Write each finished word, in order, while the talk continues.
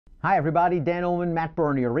Hi everybody, Dan Illman, Matt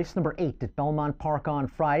Bernier. Race number 8 at Belmont Park on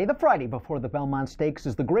Friday. The Friday before the Belmont Stakes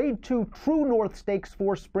is the Grade 2 True North Stakes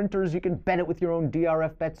for sprinters. You can bet it with your own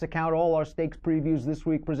DRF Bets account. All our stakes previews this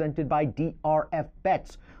week presented by DRF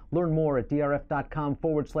Bets. Learn more at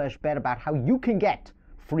drf.com/bet about how you can get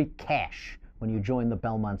free cash when you join the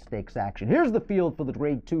Belmont Stakes action. Here's the field for the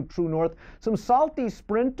Grade 2 True North. Some salty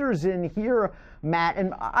sprinters in here, Matt.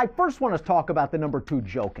 And I first want to talk about the number 2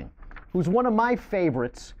 Joking, who's one of my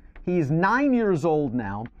favorites. He's 9 years old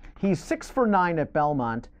now. He's 6 for 9 at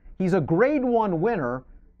Belmont. He's a Grade 1 winner,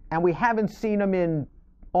 and we haven't seen him in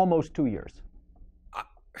almost 2 years.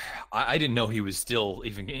 I didn't know he was still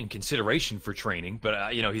even in consideration for training,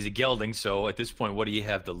 but you know, he's a gelding, so at this point, what do you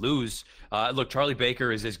have to lose? Look, Charlie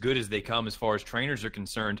Baker is as good as they come as far as trainers are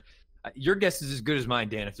concerned. Your guess is as good as mine,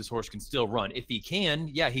 Dan, if this horse can still run. If he can,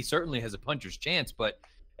 yeah, he certainly has a puncher's chance, but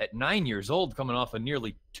at 9 years old, coming off a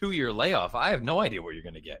nearly 2-year layoff, I have no idea what you're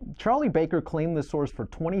going to get. Charlie Baker claimed this horse for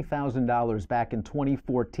 $20,000 back in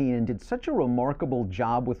 2014 and did such a remarkable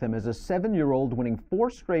job with him as a 7-year-old, winning 4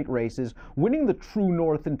 straight races, winning the True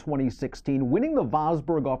North in 2016, winning the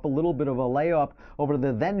Vosburg off a little bit of a layoff over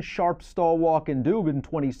the then sharp stall walk in Dube in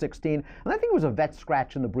 2016. And I think it was a vet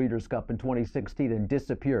scratch in the Breeders' Cup in 2016 and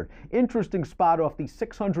disappeared. Interesting spot off the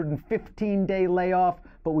 615-day layoff,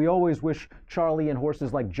 but we always wish Charlie and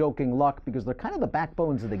horses like Joking luck because they're kind of the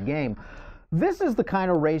backbones of the game. This is the kind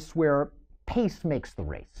of race where pace makes the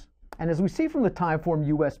race. And as we see from the Timeform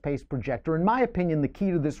US Pace Projector, in my opinion, the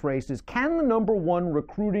key to this race is, can the number 1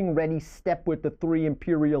 Recruiting Ready step with the 3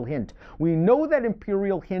 Imperial Hint? We know that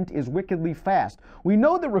Imperial Hint is wickedly fast. We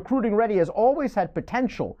know that Recruiting Ready has always had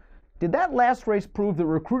potential. Did that last race prove that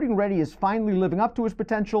Recruiting Ready is finally living up to his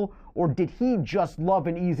potential, or did he just love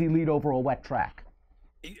an easy lead over a wet track?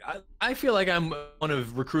 I feel like I'm one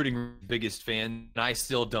of Recruiting biggest fans, and I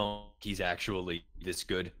still don't think he's actually this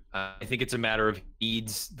good. I think it's a matter of he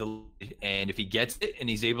needs the lead, and if he gets it and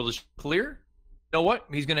he's able to clear, you know what?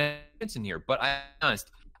 He's going to have a chance in here. But I'm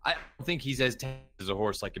honest, I don't think he's as talented as a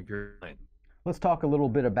horse like Imperial Hint. Let's talk a little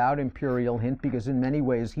bit about Imperial Hint, because in many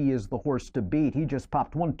ways he is the horse to beat. He just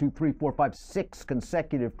popped 6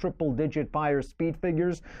 consecutive triple-digit Beyer speed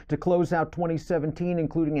figures to close out 2017,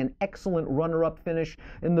 including an excellent runner-up finish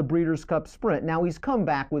in the Breeders' Cup Sprint. Now, he's come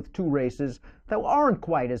back with 2 races that aren't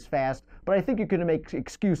quite as fast, but I think you can make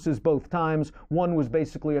excuses both times. One was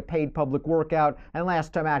basically a paid public workout, and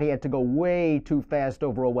last time out he had to go way too fast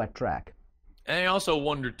over a wet track. And I also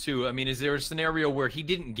wonder, too, I mean, is there a scenario where he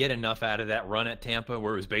didn't get enough out of that run at Tampa,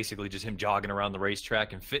 where it was basically just him jogging around the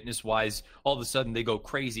racetrack, and fitness-wise, all of a sudden they go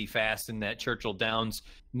crazy fast in that Churchill Downs.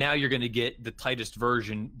 Now you're going to get the tightest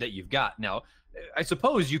version that you've got. Now, I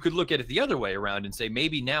suppose you could look at it the other way around and say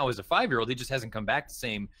maybe now as a 5-year-old, he just hasn't come back the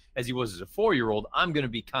same as he was as a 4-year-old. I'm going to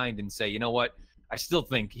be kind and say, you know what? I still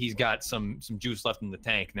think he's got some juice left in the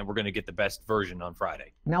tank, and then we're going to get the best version on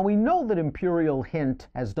Friday. Now, we know that Imperial Hint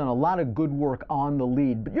has done a lot of good work on the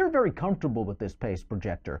lead, but you're very comfortable with this pace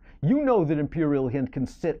projector. You know that Imperial Hint can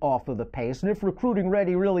sit off of the pace, and if Recruiting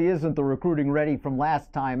Ready really isn't the Recruiting Ready from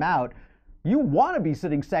last time out, you want to be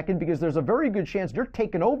sitting second because there's a very good chance you're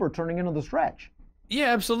taking over turning into the stretch.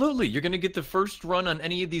 Yeah, absolutely. You're going to get the first run on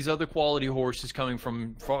any of these other quality horses coming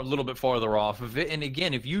from a little bit farther off of it. And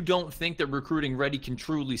again, if you don't think that Recruiting Ready can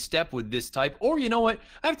truly step with this type, or you know what,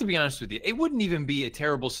 I have to be honest with you, it wouldn't even be a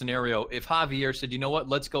terrible scenario if Javier said, you know what,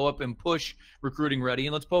 let's go up and push Recruiting Ready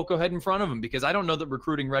and let's both go ahead in front of him, because I don't know that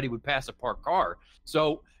Recruiting Ready would pass a parked car.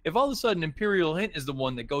 So if all of a sudden Imperial Hint is the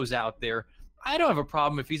one that goes out there, I don't have a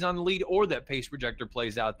problem if he's on the lead or that pace projector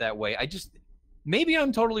plays out that way. Maybe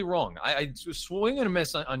I'm totally wrong. I swing and a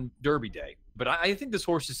miss on Derby Day, but I think this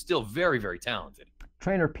horse is still very, very talented.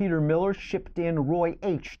 Trainer Peter Miller shipped in Roy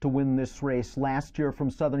H. to win this race last year from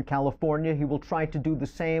Southern California. He will try to do the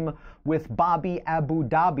same with Bobby Abu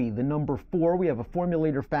Dhabi, the number 4. We have a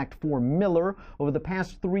formulator fact for Miller. Over the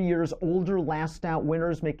past 3 years, older last-out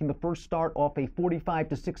winners making the first start off a 45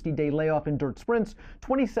 to 60-day layoff in dirt sprints,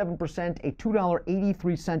 27%, a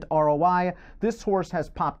 $2.83 ROI. This horse has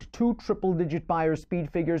popped 2 triple-digit Beyer speed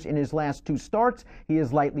figures in his last 2 starts. He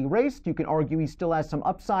is lightly raced. You can argue he still has some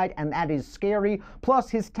upside, and that is scary. Plus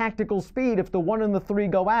his tactical speed, if the 1 and the 3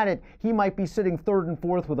 go at it, he might be sitting 3rd and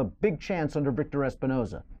 4th with a big chance under Victor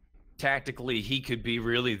Espinoza. Tactically, he could be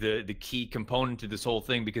really the key component to this whole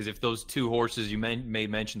thing, because if those 2 horses you may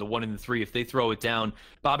mention, the 1 and the 3, if they throw it down,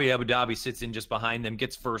 Bobby Abu Dhabi sits in just behind them,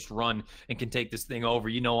 gets first run, and can take this thing over,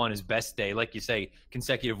 you know, on his best day. Like you say,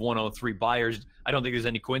 consecutive 103 Beyers. I don't think there's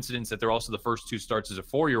any coincidence that they're also the first 2 starts as a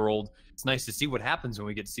 4-year-old. It's nice to see what happens when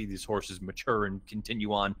we get to see these horses mature and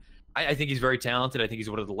continue on. I think he's very talented. I think he's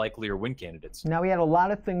one of the likelier win candidates. Now, he had a lot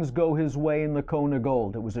of things go his way in the Kona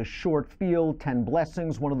Gold. It was a short field, 10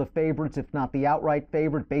 blessings. One of the favorites, if not the outright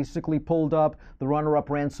favorite, basically pulled up. The runner-up,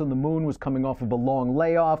 Ransom the Moon, was coming off of a long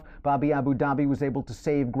layoff. Bobby Abu Dhabi was able to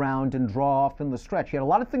save ground and draw off in the stretch. He had a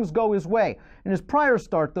lot of things go his way. In his prior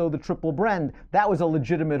start, though, the Triple Brand, that was a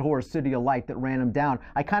legitimate horse, City of Light, that ran him down.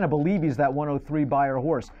 I kind of believe he's that 103 buyer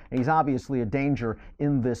horse, and he's obviously a danger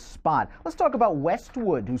in this spot. Let's talk about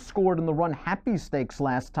Westwood, who scored in the Run Happy Stakes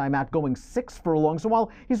last time out, going 6 furlongs. So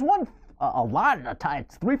while he's won a lot of times,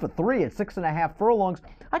 it's 3 for 3 at 6.5 furlongs,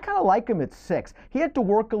 I kind of like him at 6. He had to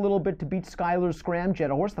work a little bit to beat Skylar's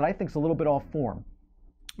Scramjet, a horse that I think is a little bit off form.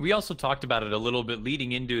 We also talked about it a little bit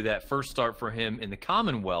leading into that first start for him in the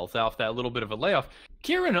Commonwealth off that little bit of a layoff.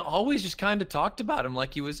 Kieran always just kind of talked about him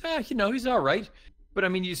like he was, he's all right. But I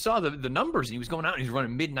mean, you saw the numbers, and he was going out and he's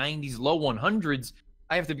running mid-90s, low 100s.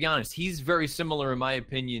 I have to be honest, he's very similar, in my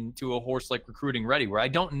opinion, to a horse like Recruiting Ready, where I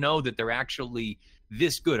don't know that they're actually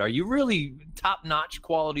this good. Are you really top-notch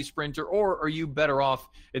quality sprinter, or are you better off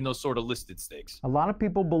in those sort of listed stakes? A lot of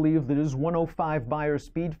people believe that his 105 buyer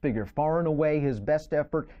speed figure, far and away his best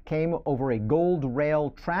effort, came over a gold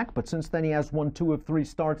rail track, but since then he has won 2 of 3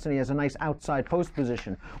 starts and he has a nice outside post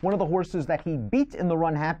position. One of the horses that he beat in the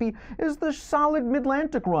Run Happy is the solid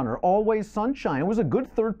Mid-Atlantic runner, Always Sunshine. It was a good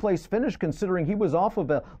third-place finish considering he was off of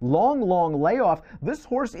a long layoff. This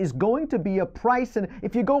horse is going to be a price, and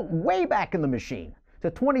if you go way back in the machine, to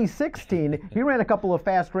 2016, he ran a couple of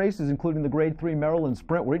fast races, including the Grade 3 Maryland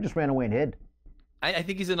Sprint, where he just ran away and hid. I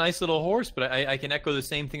think he's a nice little horse, but I can echo the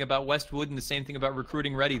same thing about Westwood and the same thing about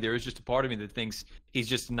Recruiting Ready. There is just a part of me that thinks he's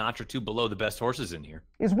just a notch or two below the best horses in here.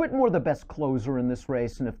 Is Whitmore the best closer in this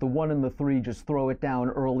race? And if the 1 and the 3 just throw it down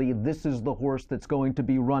early, this is the horse that's going to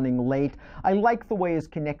be running late. I like the way his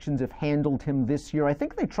connections have handled him this year. I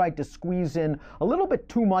think they tried to squeeze in a little bit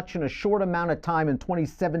too much in a short amount of time in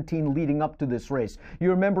 2017 leading up to this race.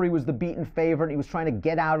 You remember he was the beaten favorite. He was trying to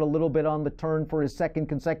get out a little bit on the turn for his 2nd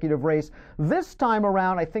consecutive race. This time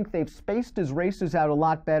around, I think they've spaced his races out a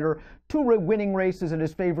lot better. 2 winning races at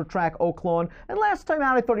his favorite track, Oaklawn. And last time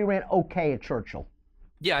out, I thought he ran okay at Churchill.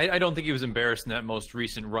 Yeah, I don't think he was embarrassed in that most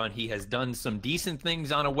recent run. He has done some decent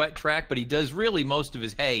things on a wet track, but he does really most of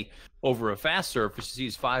his hay over a fast surface.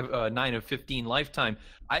 He's 9 of 15 lifetime.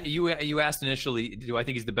 You asked initially, do I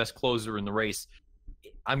think he's the best closer in the race?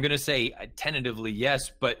 I'm going to say tentatively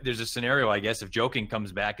yes, but there's a scenario, I guess, if Joking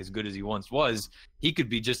comes back as good as he once was, he could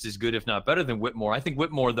be just as good, if not better than Whitmore. I think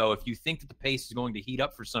Whitmore, though, if you think that the pace is going to heat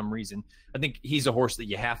up for some reason, I think he's a horse that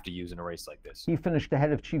you have to use in a race like this. He finished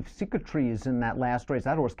ahead of Chief Cicatrice in that last race.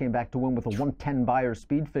 That horse came back to win with a 110 buyer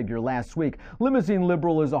speed figure last week. Limousine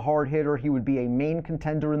Liberal is a hard hitter. He would be a main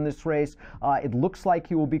contender in this race. It looks like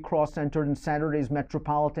he will be cross-entered in Saturday's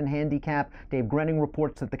Metropolitan Handicap. Dave Grenning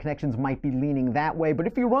reports that the connections might be leaning that way, but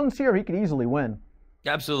if he runs here, he could easily win.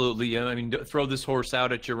 Absolutely. I mean, throw this horse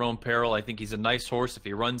out at your own peril. I think he's a nice horse. If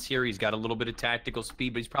he runs here, he's got a little bit of tactical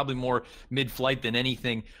speed, but he's probably more mid-flight than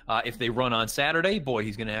anything. If they run on Saturday, boy,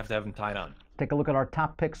 he's going to have him tied on. Take a look at our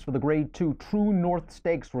top picks for the Grade 2 True North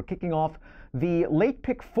Stakes. We're kicking off the late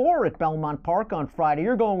pick 4 at Belmont Park on Friday.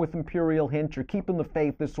 You're going with Imperial Hint. You're keeping the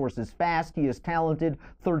faith. This horse is fast. He is talented.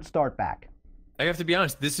 3rd start back. I have to be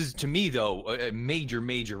honest, this is, to me, though, a major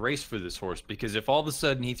race for this horse, because if all of a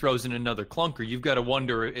sudden he throws in another clunker, you've got to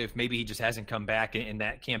wonder if maybe he just hasn't come back, and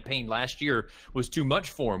that campaign last year was too much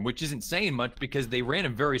for him, which isn't saying much because they ran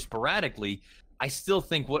him very sporadically. I still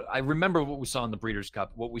think I remember what we saw in the Breeders'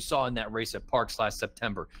 Cup, what we saw in that race at Parks last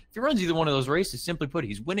September. If he runs either one of those races, simply put,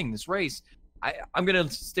 he's winning this race. I'm going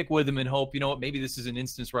to stick with him and hope, maybe this is an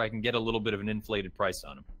instance where I can get a little bit of an inflated price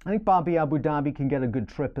on him. I think Bobby Abu Dhabi can get a good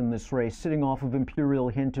trip in this race, sitting off of Imperial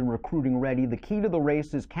Hint and Recruiting Ready. The key to the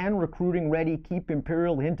race is, can Recruiting Ready keep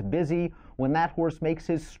Imperial Hint busy when that horse makes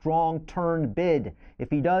his strong turn bid?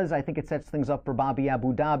 If he does, I think it sets things up for Bobby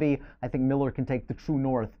Abu Dhabi. I think Miller can take the True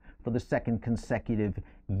North for the 2nd consecutive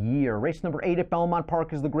year. Race number 8 at Belmont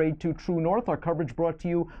Park is the Grade 2 True North. Our coverage brought to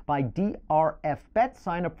you by DRF Bet.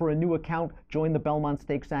 Sign up for a new account. Join the Belmont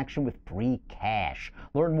Stakes action with free cash.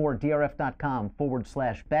 Learn more at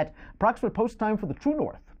drf.com/bet. Approximate post time for the True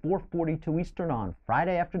North, 4:42 Eastern on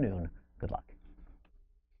Friday afternoon. Good luck.